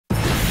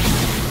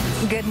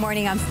Good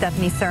morning, I'm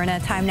Stephanie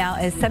Cerna. Time now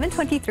is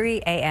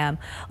 7:23 a.m.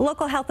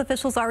 Local health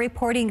officials are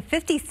reporting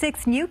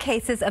 56 new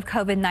cases of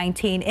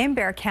COVID-19 in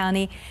Bexar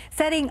County,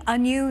 setting a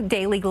new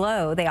daily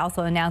low. They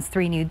also announced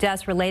 3 new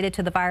deaths related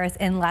to the virus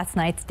in last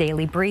night's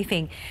daily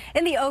briefing.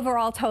 In the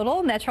overall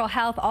total, Metro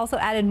Health also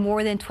added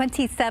more than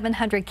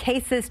 2,700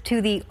 cases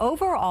to the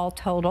overall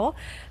total,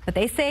 but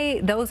they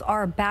say those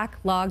are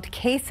backlogged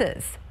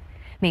cases.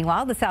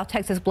 Meanwhile, the South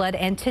Texas Blood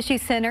and Tissue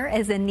Center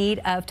is in need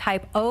of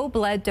type O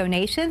blood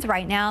donations.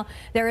 Right now,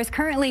 there is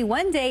currently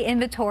 1-day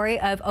inventory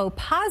of O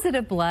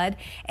positive blood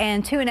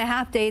and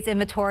 2.5 days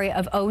inventory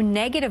of O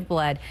negative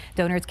blood.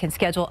 Donors can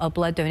schedule a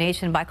blood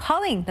donation by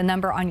calling the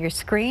number on your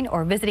screen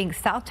or visiting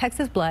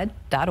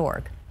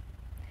southtexasblood.org.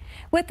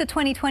 With the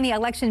 2020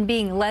 election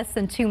being less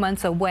than 2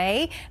 months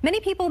away,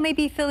 many people may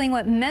be feeling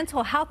what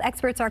mental health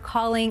experts are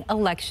calling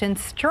election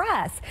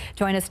stress.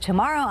 Join us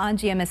tomorrow on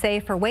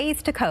GMSA for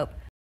ways to cope.